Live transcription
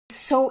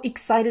So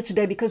excited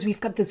today because we've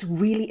got this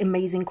really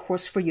amazing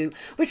course for you,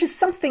 which is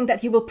something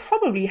that you will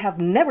probably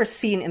have never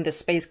seen in this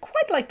space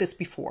quite like this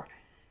before.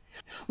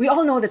 We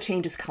all know that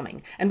change is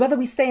coming, and whether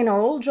we stay in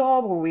our old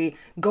job or we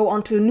go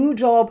on to a new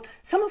job,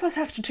 some of us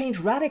have to change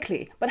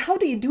radically. But how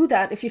do you do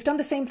that if you've done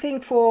the same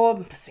thing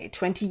for, say,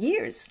 20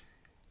 years?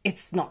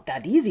 It's not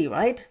that easy,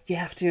 right? You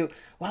have to,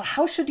 well,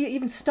 how should you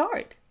even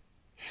start?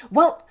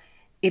 Well,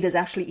 it is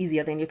actually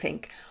easier than you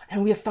think.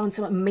 And we have found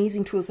some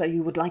amazing tools that we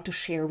would like to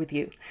share with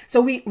you.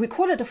 So we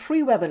recorded a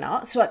free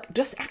webinar, so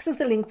just access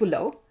the link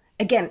below.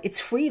 Again, it's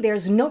free.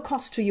 There's no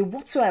cost to you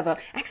whatsoever.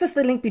 Access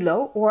the link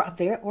below or up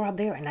there,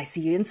 and I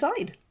see you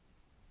inside.